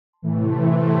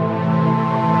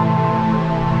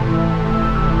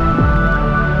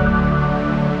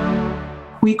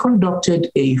we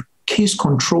conducted a case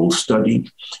control study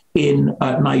in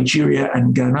Nigeria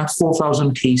and Ghana,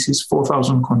 4,000 cases,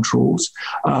 4,000 controls,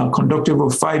 conducted over a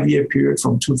 5-year period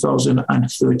from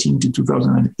 2013 to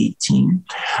 2018.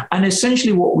 And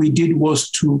essentially what we did was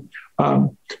to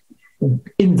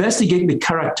investigate the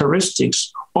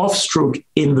characteristics of stroke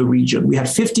in the region. We had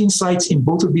 15 sites in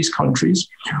both of these countries.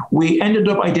 We ended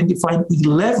up identifying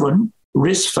 11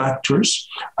 risk factors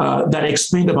that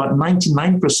explained about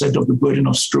 99% of the burden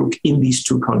of stroke in these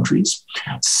two countries.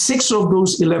 6 of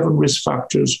those 11 risk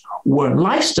factors were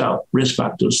lifestyle risk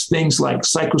factors, things like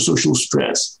psychosocial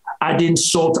stress, adding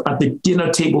salt at the dinner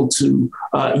table to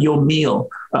your meal,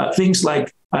 things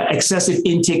like excessive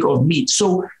intake of meat.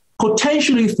 So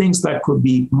potentially things that could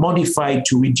be modified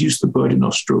to reduce the burden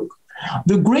of stroke.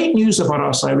 The great news about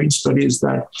our SIRENE study is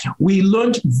that we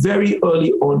learned very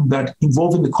early on that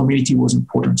involving the community was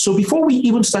important. So before we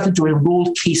even started to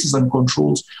enroll cases and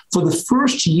controls, for the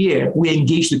first year, we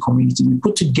engaged the community. We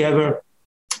put together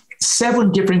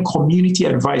 7 different community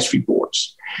advisory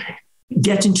boards,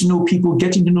 getting to know people,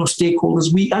 getting to know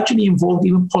stakeholders. We actually involved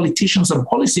even politicians and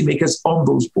policymakers on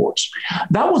those boards.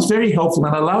 That was very helpful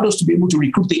and allowed us to be able to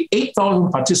recruit the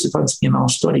 8,000 participants in our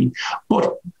study.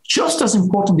 But just as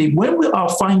importantly, when our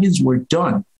findings were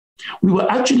done, we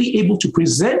were actually able to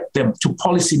present them to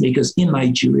policymakers in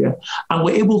Nigeria, and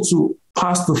were able to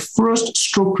pass the first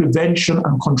stroke prevention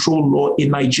and control law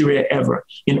in Nigeria ever,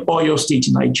 in Oyo State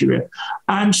in Nigeria.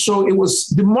 And so it was,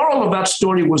 the moral of that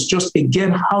story was just,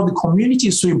 again, how the community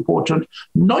is so important,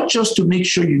 not just to make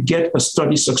sure you get a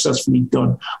study successfully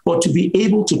done, but to be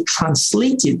able to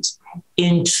translate it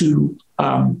into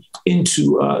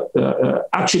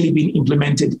actually being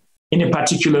implemented in a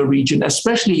particular region,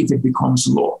 especially if it becomes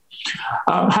law.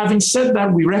 Having said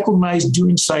that, we recognize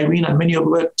doing SIRENE and many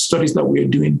other studies that we're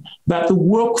doing that the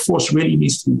workforce really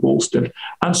needs to be bolstered.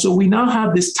 And so we now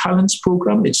have this talents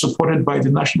program. It's supported by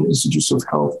the National Institutes of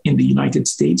Health in the United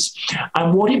States.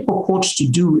 And what it purports to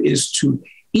do is to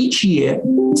each year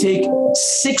take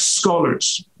 6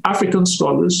 scholars, African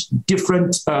scholars,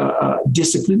 different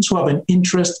disciplines who have an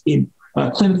interest in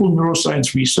clinical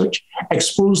neuroscience research,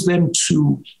 expose them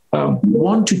to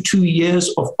 1 to 2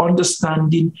 years of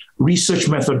understanding research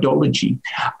methodology,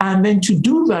 and then to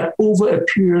do that over a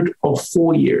period of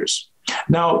 4 years.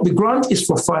 Now, the grant is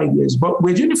for 5 years, but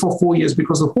we're doing it for 4 years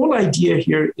because the whole idea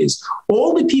here is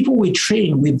all the people we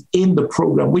train within the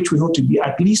program, which we hope to be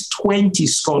at least 20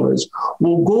 scholars,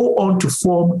 will go on to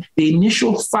form the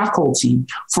initial faculty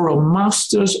for a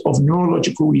Master's of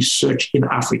Neurological Research in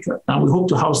Africa. And we hope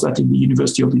to house that in the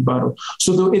University of Ibadan.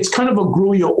 So it's kind of a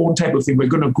grow your own type of thing. We're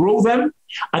going to grow them,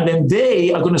 and then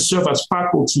they are going to serve as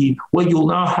faculty, where you'll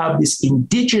now have this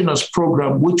indigenous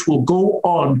program, which will go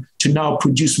on to now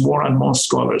produce more and more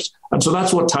scholars. And so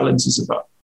that's what Talents is about.